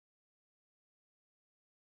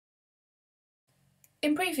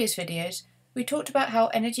In previous videos, we talked about how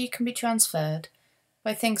energy can be transferred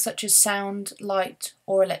by things such as sound, light,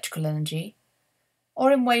 or electrical energy,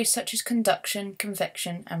 or in ways such as conduction,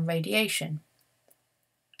 convection, and radiation.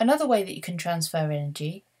 Another way that you can transfer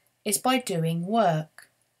energy is by doing work.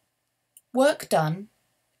 Work done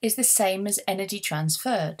is the same as energy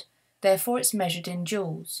transferred, therefore it's measured in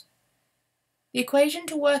joules. The equation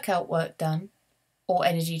to work out work done, or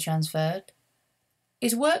energy transferred,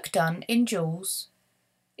 is work done in joules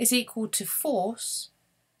is equal to force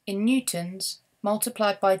in newtons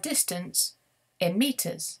multiplied by distance in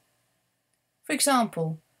metres. For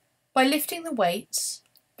example, by lifting the weights,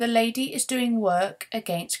 the lady is doing work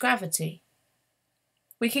against gravity.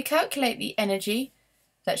 We could calculate the energy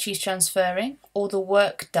that she's transferring, or the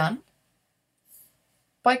work done,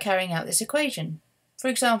 by carrying out this equation. For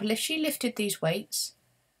example, if she lifted these weights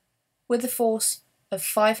with a force of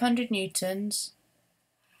 500 newtons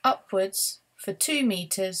upwards for 2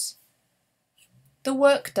 metres, the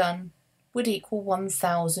work done would equal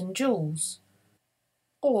 1000 joules,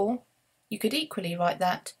 or you could equally write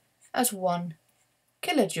that as 1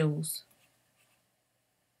 kilojoules.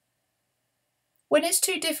 When it's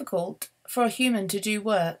too difficult for a human to do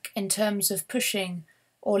work in terms of pushing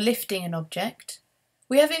or lifting an object,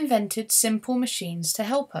 we have invented simple machines to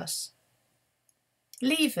help us.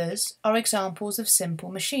 Levers are examples of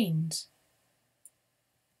simple machines.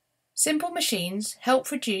 Simple machines help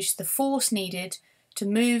reduce the force needed to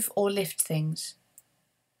move or lift things.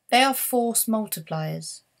 They are force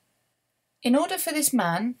multipliers. In order for this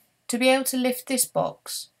man to be able to lift this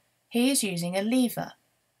box, he is using a lever.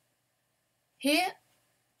 Here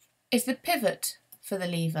is the pivot for the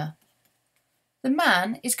lever. The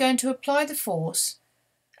man is going to apply the force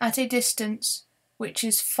at a distance which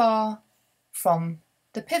is far from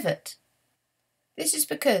the pivot. This is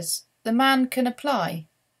because the man can apply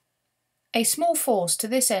a small force to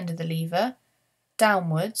this end of the lever,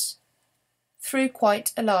 downwards, through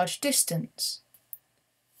quite a large distance.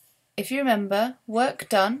 If you remember, work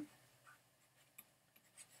done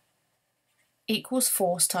equals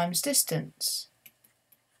force times distance.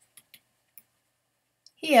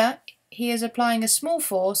 Here, he is applying a small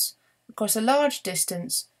force across a large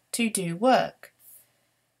distance to do work.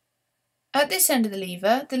 At this end of the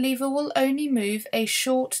lever will only move a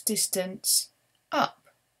short distance up,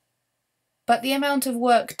 but the amount of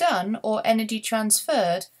work done or energy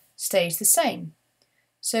transferred stays the same.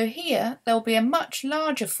 So here there will be a much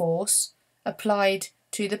larger force applied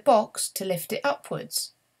to the box to lift it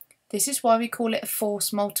upwards. This is why we call it a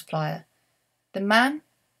force multiplier. The man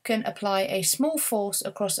can apply a small force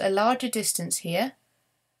across a larger distance here,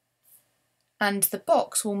 and the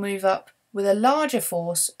box will move up with a larger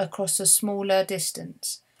force across a smaller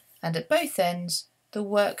distance, and at both ends the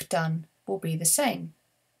work done will be the same.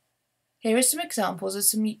 Here are some examples of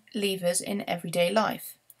some levers in everyday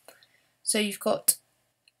life. So you've got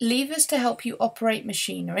levers to help you operate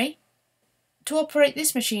machinery. To operate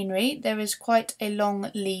this machinery there is quite a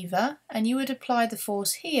long lever, and you would apply the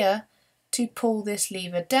force here to pull this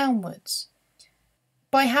lever downwards.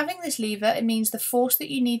 By having this lever, it means the force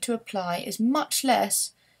that you need to apply is much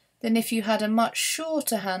less than if you had a much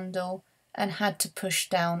shorter handle and had to push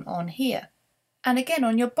down on here. And again,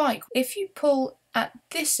 on your bike, if you pull at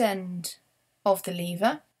this end of the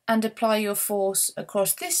lever and apply your force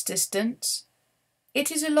across this distance,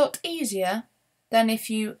 it is a lot easier than if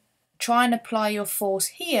you try and apply your force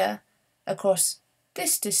here across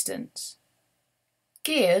this distance.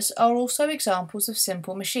 Gears are also examples of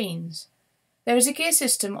simple machines. There is a gear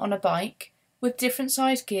system on a bike with different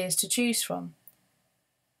sized gears to choose from.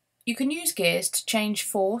 You can use gears to change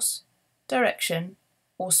force, direction,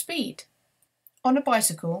 or speed. On a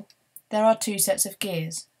bicycle, there are 2 sets of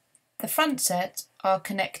gears. The front set are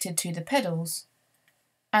connected to the pedals,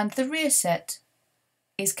 and the rear set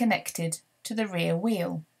is connected to the rear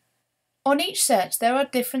wheel. On each set there are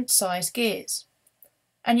different sized gears,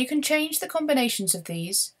 and you can change the combinations of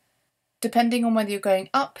these depending on whether you're going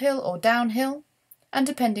uphill or downhill, and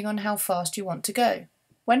depending on how fast you want to go.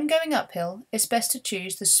 When going uphill, it's best to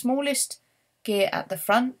choose the smallest gear at the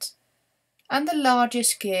front and the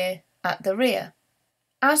largest gear at the rear.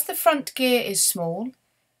 As the front gear is small,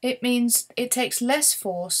 it means it takes less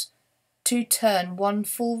force to turn one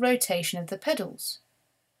full rotation of the pedals,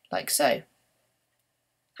 like so.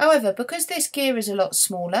 However, because this gear is a lot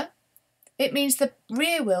smaller, it means the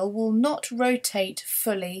rear wheel will not rotate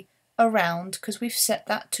fully around because we've set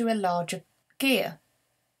that to a larger gear.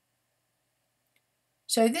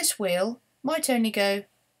 So this wheel might only go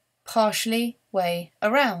partially way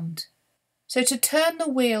around. So to turn the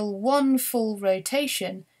wheel one full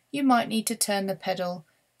rotation, you might need to turn the pedal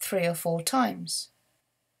 3 or 4 times.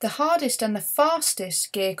 The hardest and the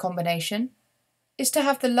fastest gear combination is to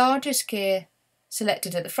have the largest gear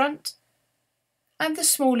selected at the front and the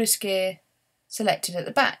smallest gear selected at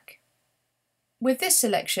the back. With this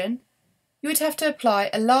selection, you would have to apply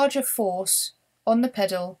a larger force on the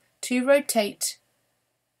pedal to rotate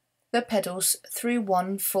the pedals through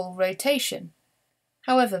one full rotation.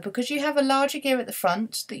 However, because you have a larger gear at the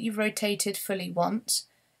front that you've rotated fully once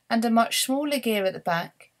and a much smaller gear at the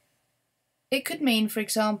back, it could mean, for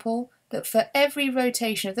example, that for every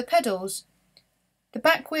rotation of the pedals, the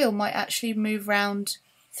back wheel might actually move round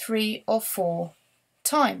 3 or 4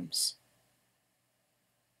 times.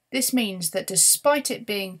 This means that despite it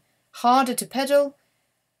being harder to pedal,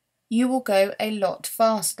 you will go a lot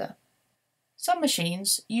faster. Some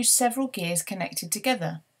machines use several gears connected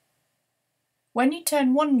together. When you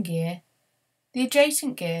turn one gear, the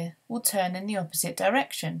adjacent gear will turn in the opposite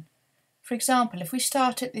direction. For example, if we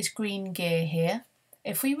start at this green gear here,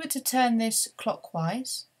 if we were to turn this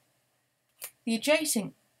clockwise, the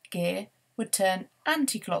adjacent gear would turn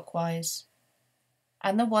anti-clockwise,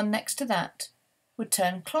 and the one next to that would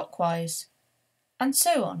turn clockwise, and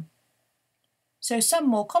so on. So some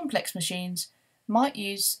more complex machines might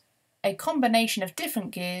use a combination of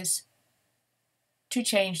different gears to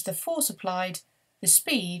change the force applied, the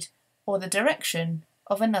speed, or the direction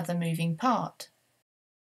of another moving part.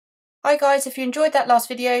 Hi guys, if you enjoyed that last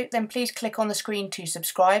video, then please click on the screen to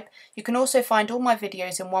subscribe. You can also find all my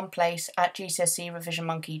videos in one place at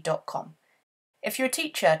gcserevisionmonkey.com. If you're a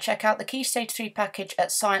teacher, check out the Key Stage 3 package at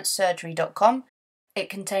sciencesurgery.com. It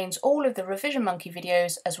contains all of the Revision Monkey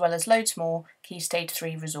videos as well as loads more Key Stage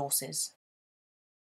 3 resources.